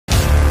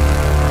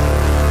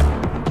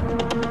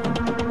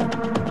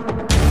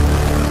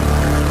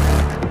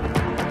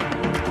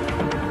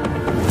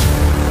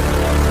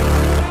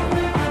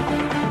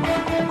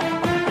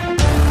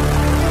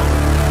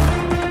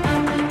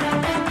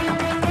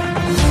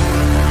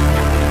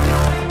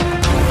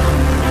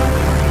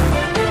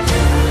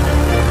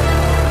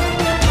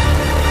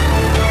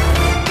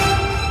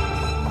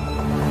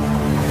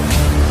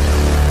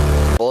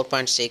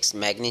7.6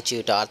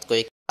 magnitude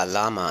earthquake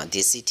Calama,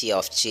 the city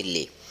of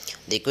Chile.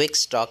 The quake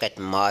struck at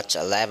March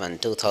 11,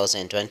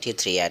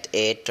 2023 at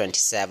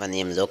 8:27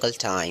 am local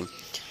time.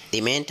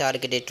 The main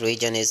targeted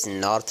region is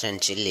northern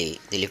Chile.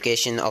 The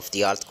location of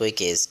the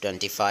earthquake is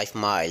 25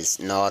 miles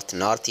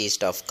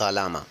north-northeast of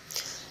Calama.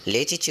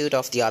 Latitude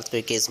of the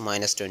earthquake is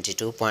minus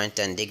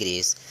 22.10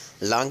 degrees.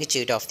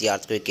 Longitude of the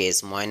earthquake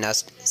is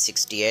minus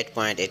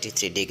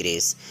 68.83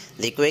 degrees.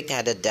 The quake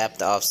had a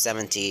depth of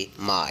 70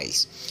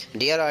 miles.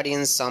 Dear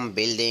audience, some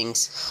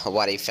buildings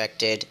were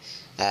affected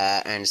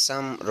and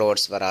some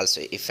roads were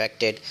also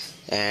affected,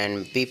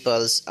 and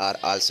peoples are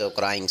also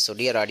crying. So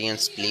dear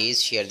audience,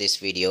 please share this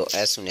video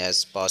as soon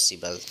as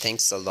possible.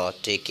 Thanks a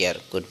lot. Take care.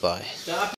 Goodbye.